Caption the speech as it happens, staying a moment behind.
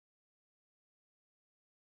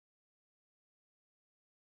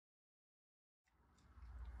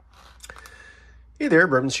Hey there,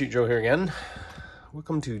 Bourbon Street Joe here again.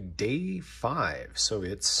 Welcome to day 5. So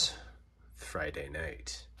it's Friday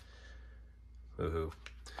night. Woohoo.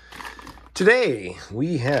 Today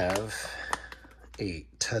we have a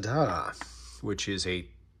Tada, which is a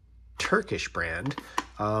Turkish brand.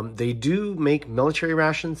 They do make military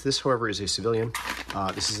rations. This, however, is a civilian.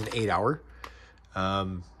 This is an 8-hour.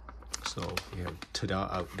 So you have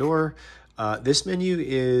Tada Outdoor. This menu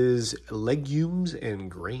is legumes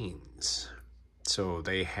and grains. So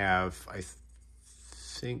they have, I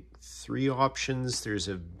think, 3 options. There's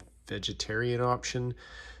a vegetarian option,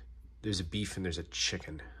 there's a beef, and there's a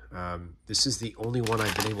chicken. This is the only one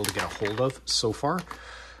I've been able to get a hold of so far.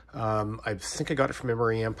 I think I got it from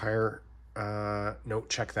MRE Empire. No,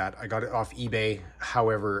 check that. I got it off eBay.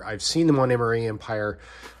 However, I've seen them on MRE Empire.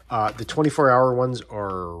 The 24-hour ones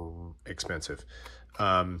are expensive.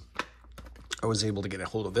 I was able to get a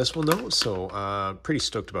hold of this one, though, so pretty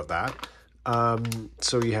stoked about that.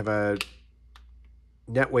 So you have a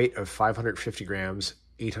net weight of 550 grams,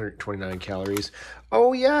 829 calories.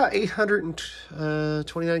 Oh yeah,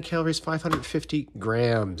 829 calories, 550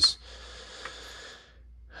 grams.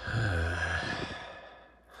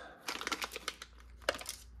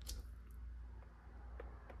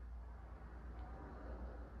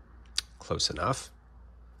 Close enough.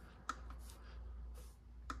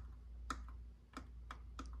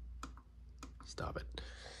 Stop it.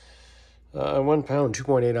 1 pound,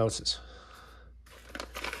 2.8 ounces.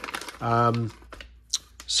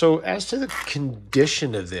 So as to the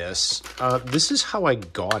condition of this, this is how I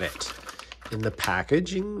got it in the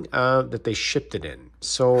packaging that they shipped it in.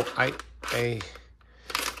 So there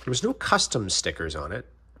was no custom stickers on it,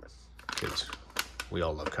 because we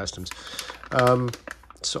all love customs.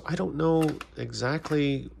 So I don't know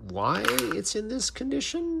exactly why it's in this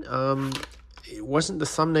condition. It wasn't the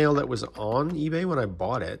thumbnail that was on eBay when I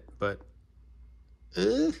bought it, but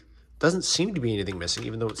doesn't seem to be anything missing,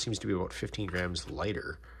 even though it seems to be about 15 grams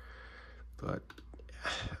lighter. But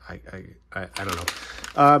I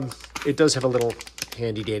don't know. It does have a little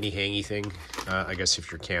handy dandy hangy thing. I guess if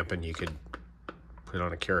you're camping, you could put it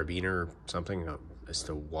on a carabiner or something. As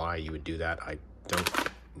to why you would do that, I don't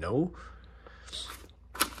know.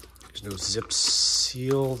 There's no zip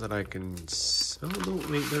seal that I can... Oh, no,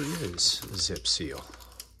 wait, there is a zip seal.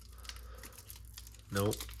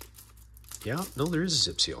 No. Yeah, no, there is a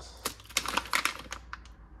zip seal.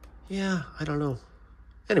 Yeah, I don't know.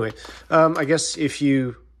 Anyway, I guess if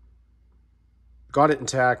you got it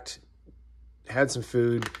intact, had some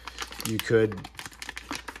food, you could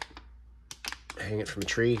hang it from a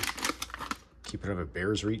tree, keep it out of a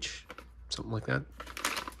bear's reach, something like that.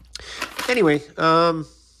 Anyway,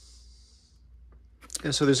 yeah,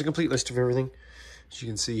 so there's a complete list of everything. As you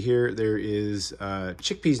can see here, there is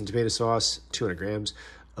chickpeas and tomato sauce, 200 grams,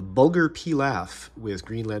 a bulgur pilaf with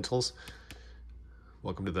green lentils.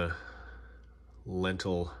 Welcome to the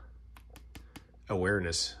lentil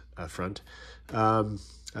awareness front.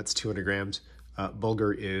 That's 200 grams.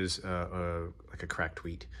 Bulgur is like a cracked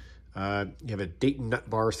wheat. You have a Dayton nut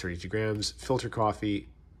bar, 32 grams, filter coffee,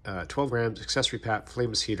 12 grams, accessory pack,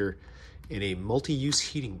 flameless heater, and a multi-use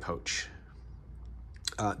heating pouch.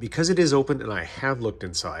 Because it is open and I have looked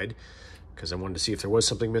inside, because I wanted to see if there was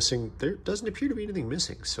something missing, there doesn't appear to be anything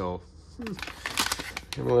missing. So,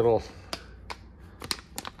 have a little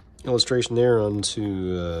illustration there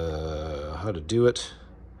onto how to do it.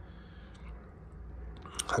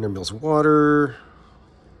 100 mils of water,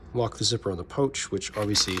 lock the zipper on the pouch, which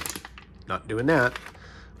obviously not doing that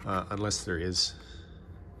unless there is.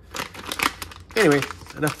 Anyway,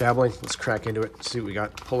 enough babbling. Let's crack into it. See what we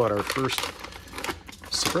got. Pull out our first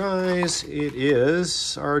surprise. It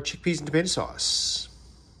is our chickpeas and tomato sauce.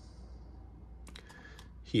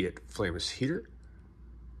 Heat it, flameless heater,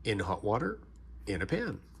 in hot water, in a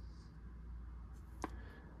pan. So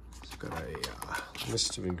got a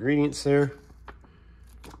list of ingredients there.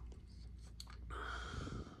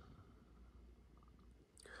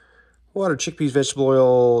 Water, chickpeas, vegetable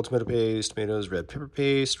oil, tomato paste, tomatoes, red pepper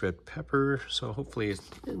paste, red pepper. So hopefully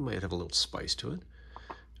it might have a little spice to it.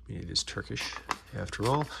 I mean, it is Turkish after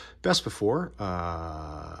all. Best before,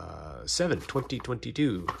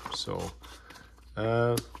 7/2022. So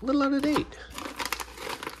a little out of date.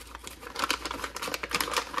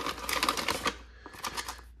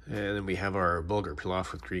 And then we have our bulgur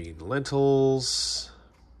pilaf with green lentils.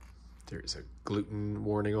 There's a gluten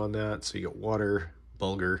warning on that. So you got water,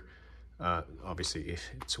 bulgur. Obviously,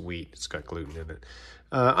 if it's wheat, it's got gluten in it.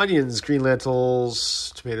 Onions, green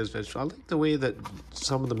lentils, tomatoes, vegetables. I like the way that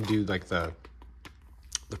some of them do like the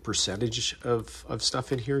percentage of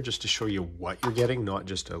stuff in here, just to show you what you're getting, not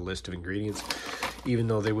just a list of ingredients. even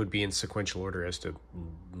though they would be in sequential order as to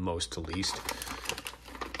most to least.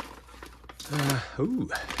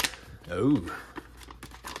 Oh.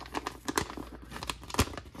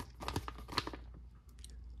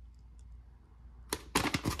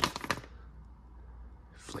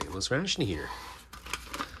 Flameless ration heater.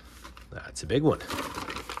 That's a big one.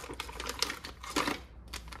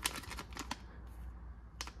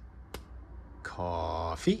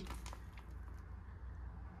 Coffee.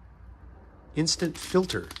 Instant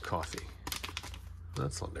filter coffee.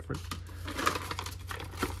 That's a lot different.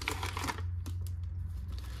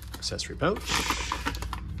 Accessory pouch.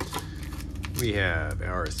 We have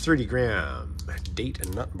our 30-gram date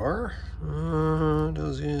and nut bar.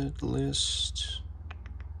 Does it list?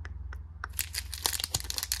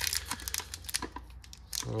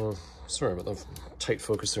 Oh, sorry about the tight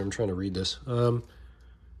focus there. I'm trying to read this.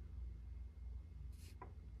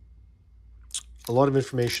 A lot of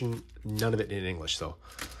information, none of it in English though.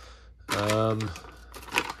 And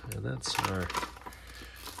that's our.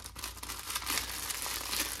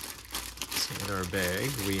 So in our bag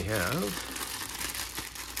we have.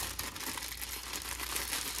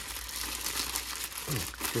 Oh,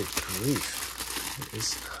 good grief! What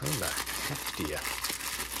is how the heck do you?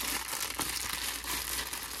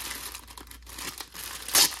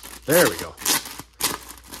 There we go.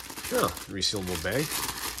 Oh, resealable bag.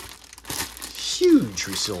 Huge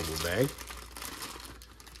resealable bag.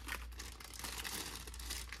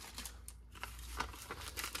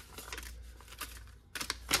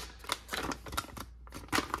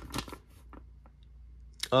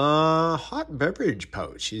 Hot beverage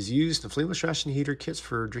pouch is used in flameless ration heater kits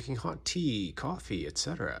for drinking hot tea, coffee,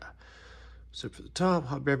 etc. So for the top,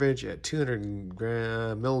 hot beverage at 200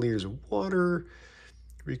 milliliters of water.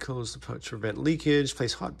 Reclose the pouch to prevent leakage.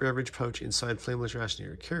 Place hot beverage pouch inside flameless ration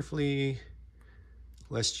heater carefully,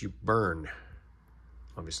 lest you burn.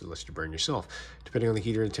 Obviously, lest you burn yourself. Depending on the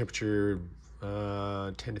heater and temperature,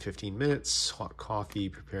 10 to 15 minutes. Hot coffee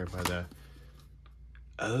prepared by the...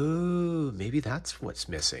 Oh, maybe that's what's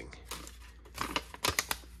missing.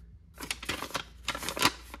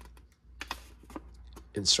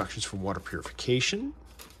 Instructions for water purification.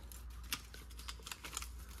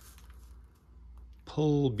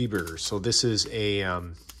 Pull Bieber. So this is a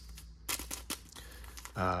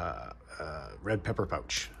red pepper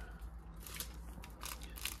pouch.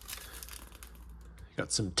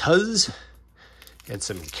 Got some Tuz and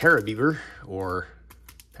some Carabeaver, or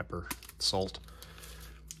pepper, salt,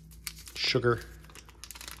 sugar,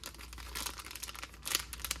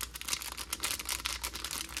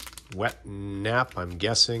 wet nap, I'm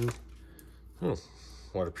guessing.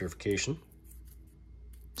 Water purification.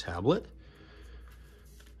 Tablet.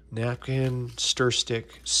 Napkin, stir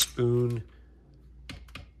stick, spoon.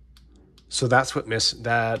 So that's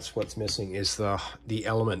what's missing is the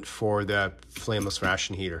element for the flameless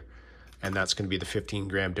ration heater, and that's going to be the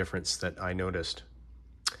 15-gram difference that I noticed.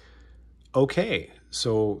 Okay,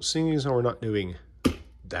 so seeing as we're not doing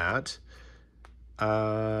that,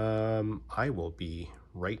 I will be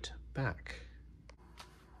right back.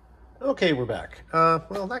 Okay, we're back.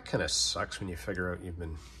 Well, that kind of sucks when you figure out you've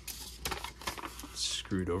been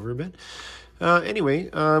screwed over a bit. Anyway,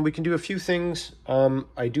 we can do a few things.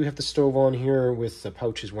 I do have the stove on here with the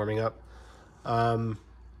pouches warming up.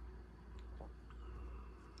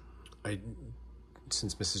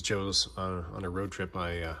 Since Mrs. Joe's on a road trip,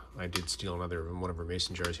 I did steal one of her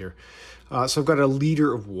mason jars here. So I've got a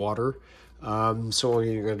liter of water. So all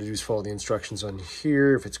you're going to do is follow the instructions on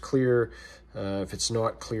here. If it's clear, if it's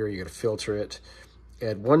not clear, you got to filter it.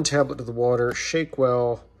 Add 1 tablet to the water. Shake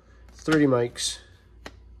well. 30 mics.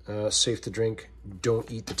 Safe to drink.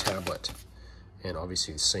 Don't eat the tablet. And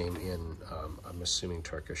obviously the same in, I'm assuming,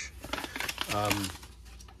 Turkish.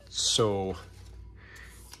 So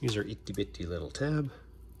here's our itty bitty little tab.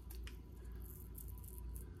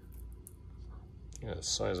 Yeah, the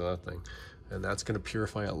size of that thing. And that's going to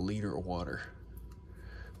purify a liter of water.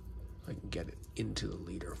 I can get it into the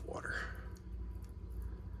liter of water.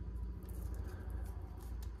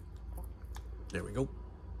 There we go.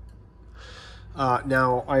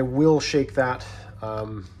 Now I will shake that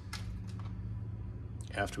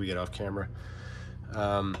after we get off camera,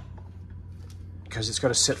 because it's got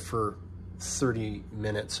to sit for 30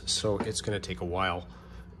 minutes, so it's going to take a while.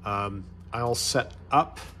 I'll set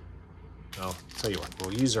up. I'll tell you what,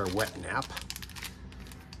 we'll use our wet nap.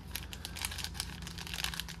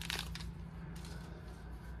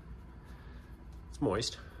 It's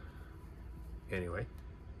moist. Anyway,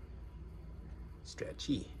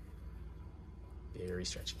 stretchy. Very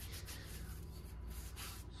stretchy.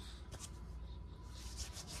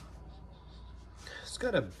 It's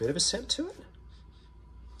got a bit of a scent to it.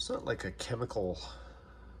 It's not like a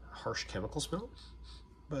harsh chemical smell,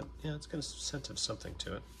 but yeah, it's got a sense of something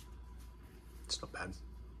to it. It's not bad.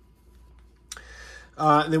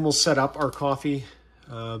 And then we'll set up our coffee.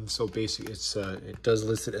 So basically, it does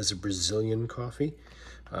list it as a Brazilian coffee,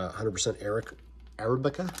 100%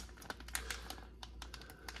 Arabica,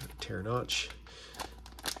 tear notch,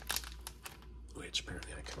 which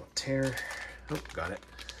apparently I cannot tear. Oh, got it.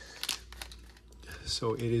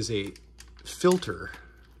 So it is a filter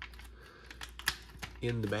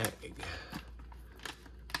in the bag.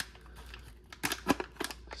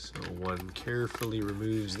 So one carefully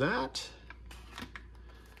removes that.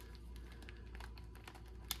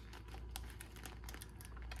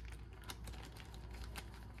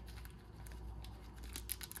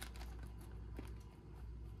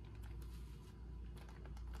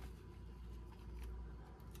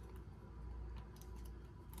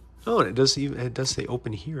 Oh, and it does say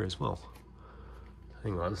open here as well.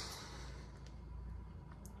 Hang on.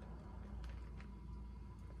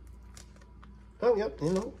 Oh, yep, you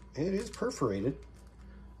know, it is perforated.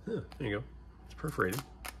 There you go. It's perforated.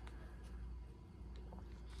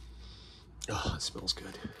 Oh, it smells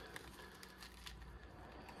good.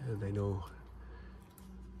 And I know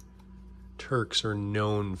Turks are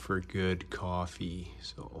known for good coffee,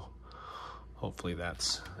 so hopefully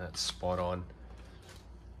that's spot on.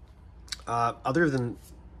 Other than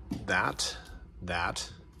that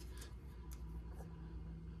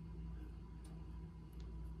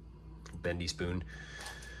bendy spoon,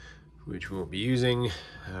 which we won't be using,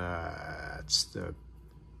 it's the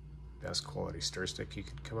best quality stir stick you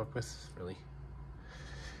could come up with, really.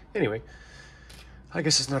 Anyway, I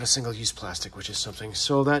guess it's not a single-use plastic, which is something.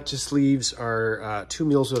 So that just leaves our 2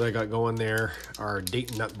 meals that I got going there, our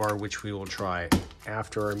date and nut bar, which we will try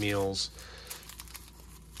after our meals,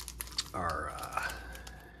 our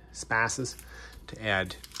spices to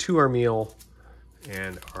add to our meal,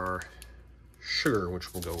 and our sugar,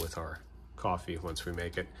 which will go with our coffee once we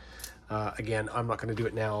make it. Again, I'm not going to do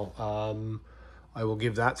it now. I will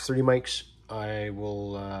give that 30 mics. I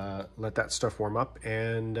will let that stuff warm up,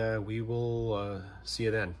 and we will see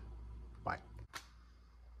you then. Bye.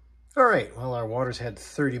 All right, well, our water's had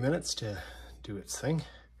 30 minutes to do its thing.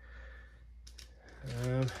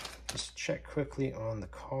 Just check quickly on the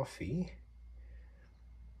coffee.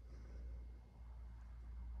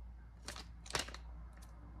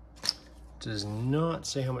 Does not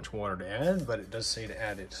say how much water to add, but it does say to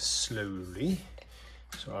add it slowly.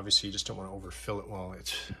 So obviously you just don't want to overfill it while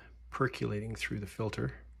it's percolating through the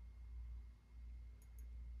filter.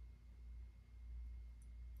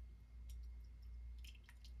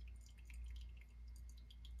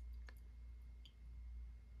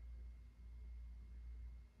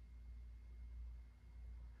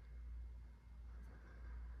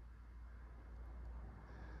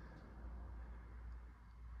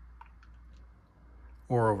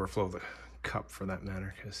 Or overflow the cup for that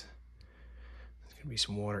matter, because there's going to be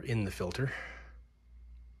some water in the filter.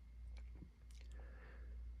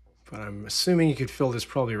 But I'm assuming you could fill this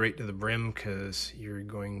probably right to the brim, because you're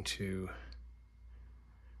going to,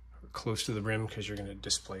 or close to the brim, because you're going to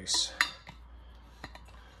displace.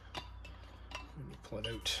 Let me pull it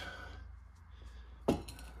out. I think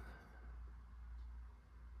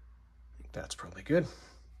that's probably good.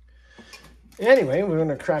 Anyway, we're going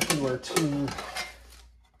to crack into our 2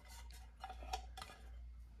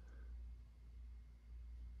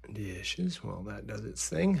 dishes while that does its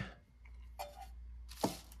thing.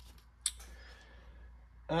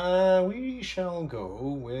 We shall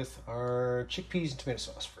go with our chickpeas and tomato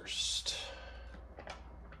sauce first.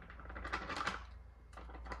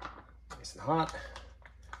 Nice and hot.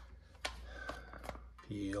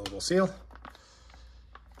 Peelable seal.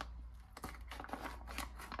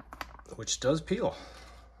 Which does peel.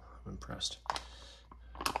 I'm impressed.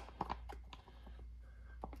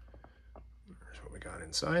 There's what we got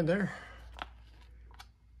inside there.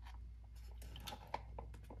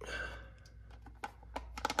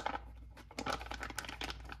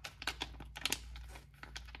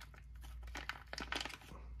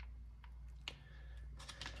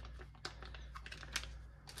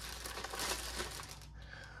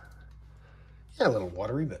 Yeah, a little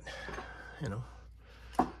watery, but you know.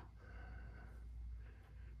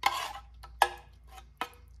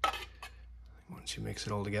 Once you mix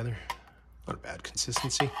it all together, not a bad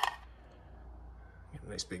consistency. Get a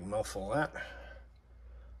nice big mouthful of that.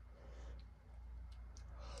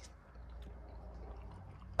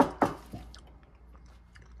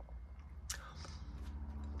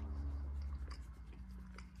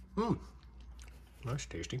 That's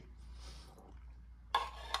tasty.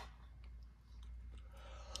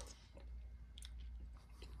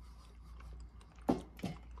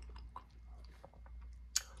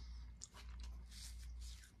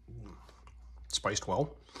 spiced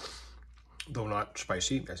well, though not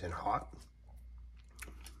spicy, as in hot.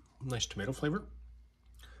 Nice tomato flavor.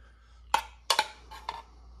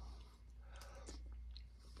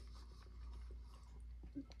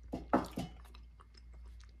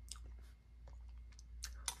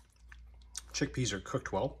 Chickpeas are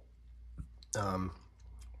cooked well.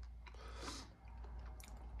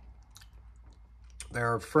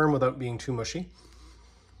 They're firm without being too mushy,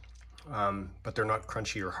 but they're not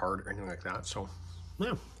crunchy or hard or anything like that. So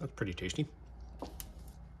yeah, that's pretty tasty.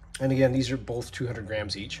 And again, these are both 200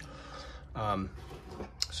 grams each.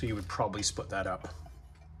 So you would probably split that up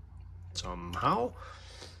somehow,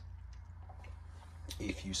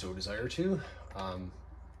 if you so desire to.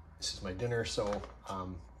 This is my dinner, so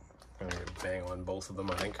I'm gonna bang on both of them,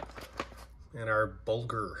 I think. And our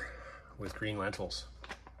bulgur with green lentils,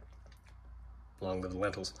 along with the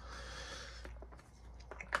lentils.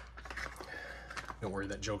 Don't worry,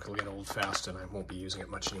 that joke will get old fast and I won't be using it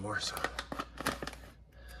much anymore, so.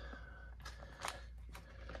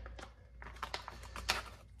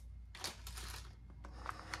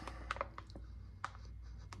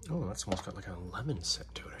 Oh, that's almost got like a lemon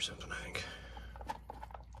scent to it or something, I think.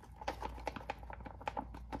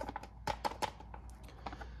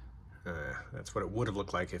 That's what it would have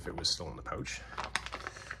looked like if it was still in the pouch.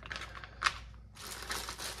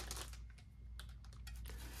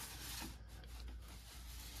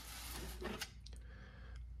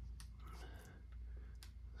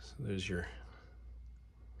 So there's your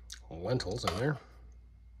lentils in there.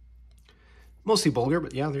 Mostly bulgur,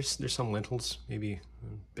 but yeah, there's some lentils, maybe a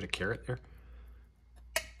bit of carrot there.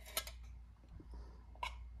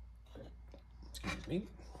 Excuse me,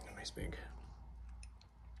 a nice big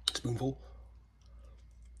spoonful.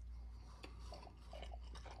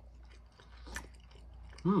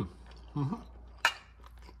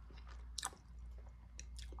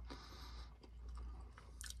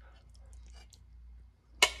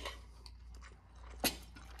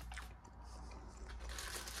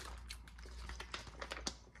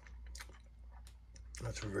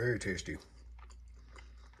 That's very tasty.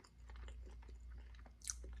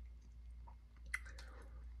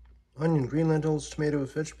 Onion, green lentils,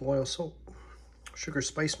 tomatoes, vegetable oil, salt, sugar,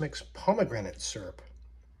 spice mix, pomegranate syrup.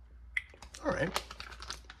 All right.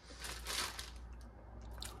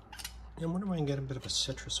 I wonder if I can get a bit of a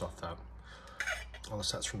citrus off that.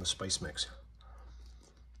 Unless that's from the spice mix.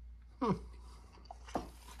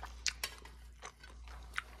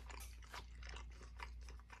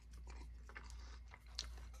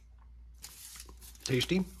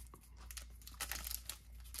 Tasty.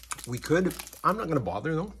 We could. I'm not going to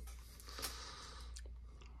bother though.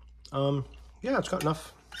 Yeah, it's got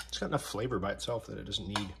enough. It's got enough flavor by itself that it doesn't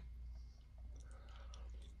need.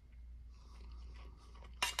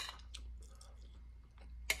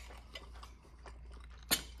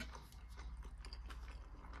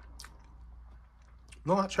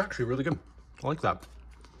 No, that's actually really good. I like that.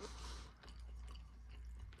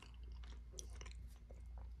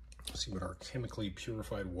 Let's see what our chemically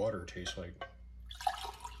purified water tastes like.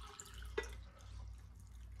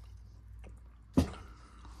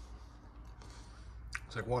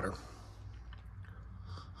 It's like water.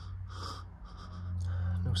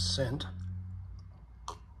 No scent.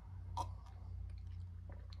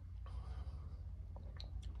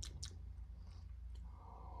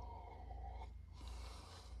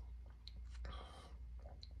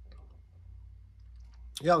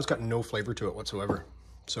 Yeah, it's got no flavor to it whatsoever.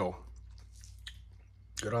 So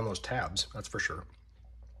good on those tabs, that's for sure.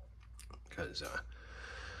 Because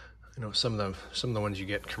I know some of the ones you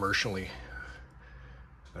get commercially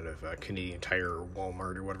out of Canadian Tire or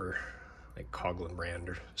Walmart or whatever, like Coghlan brand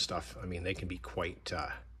or stuff. I mean, they can be quite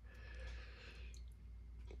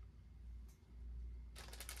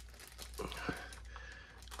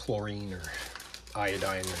chlorine or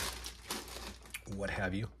iodine or what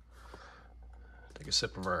have you. Take a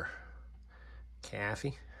sip of our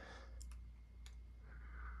coffee.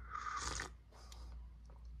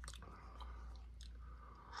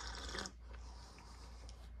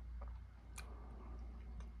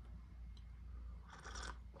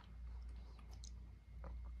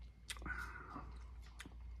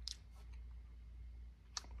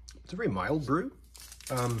 It's a very mild brew,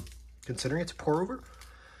 considering it's a pour over.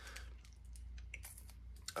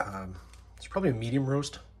 It's probably a medium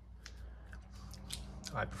roast.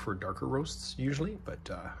 I prefer darker roasts usually, but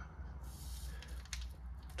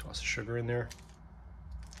toss the sugar in there.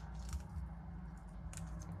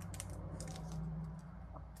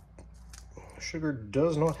 Sugar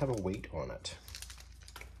does not have a weight on it.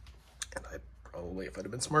 And I probably, if I'd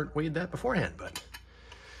have been smart, weighed that beforehand, but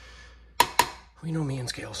we know me and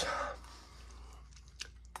scales.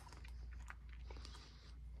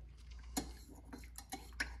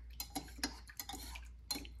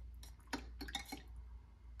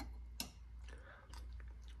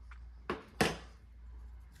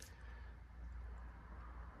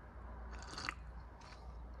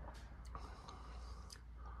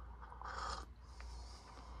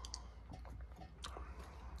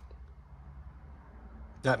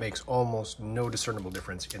 that makes almost no discernible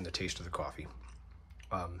difference in the taste of the coffee.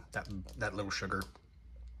 That little sugar,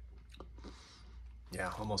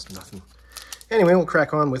 yeah, almost nothing. Anyway, we'll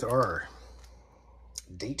crack on with our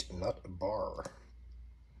date nut bar.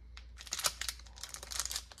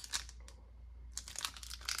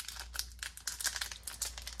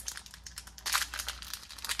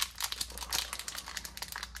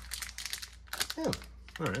 Yeah,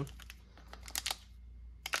 all right.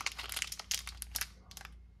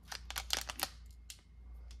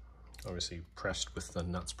 Obviously pressed with the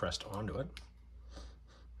nuts pressed onto it.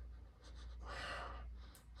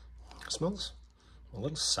 It smells a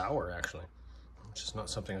little sour, actually, which is not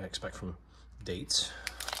something I expect from dates.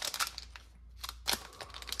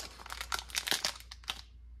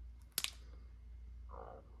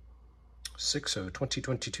 Six of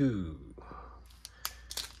 2022.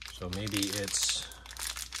 So maybe it's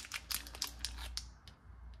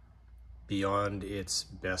beyond its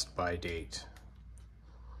best by date.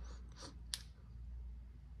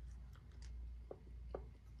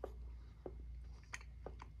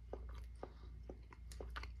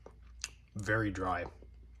 Very dry.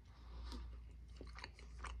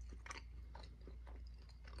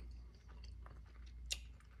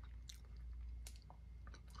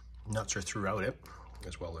 Nuts are throughout it,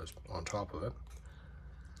 as well as on top of it.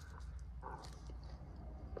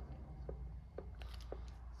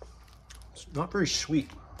 It's not very sweet,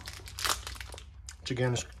 which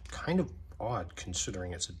again is kind of odd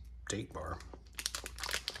considering it's a date bar.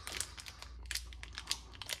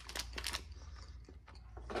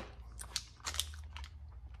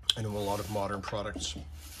 I know a lot of modern products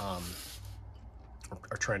are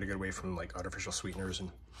trying to get away from like artificial sweeteners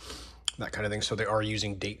and that kind of thing, so they are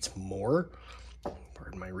using dates more,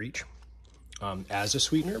 pardon my reach, as a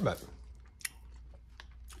sweetener. But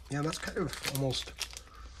yeah, that's kind of almost,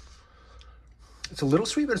 it's a little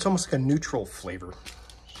sweet, but it's almost like a neutral flavor.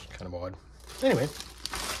 It's kind of odd. Anyway,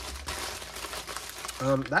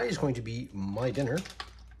 that is going to be my dinner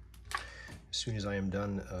as soon as I am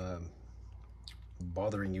done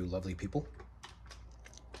bothering you lovely people,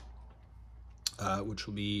 which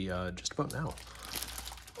will be just about now.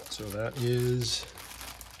 So that is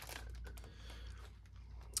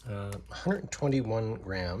 121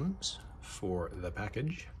 grams for the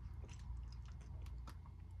package.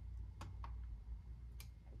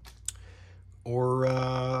 Or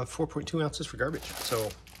 4.2 ounces for garbage. So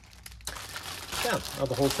yeah, of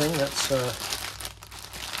the whole thing, that's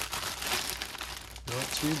not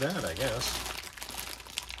too bad, I guess.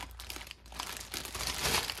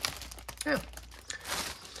 Yeah.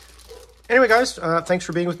 Anyway, guys, thanks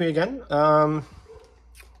for being with me again.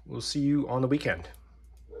 We'll see you on the weekend.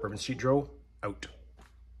 Bourbon Street Joe, out.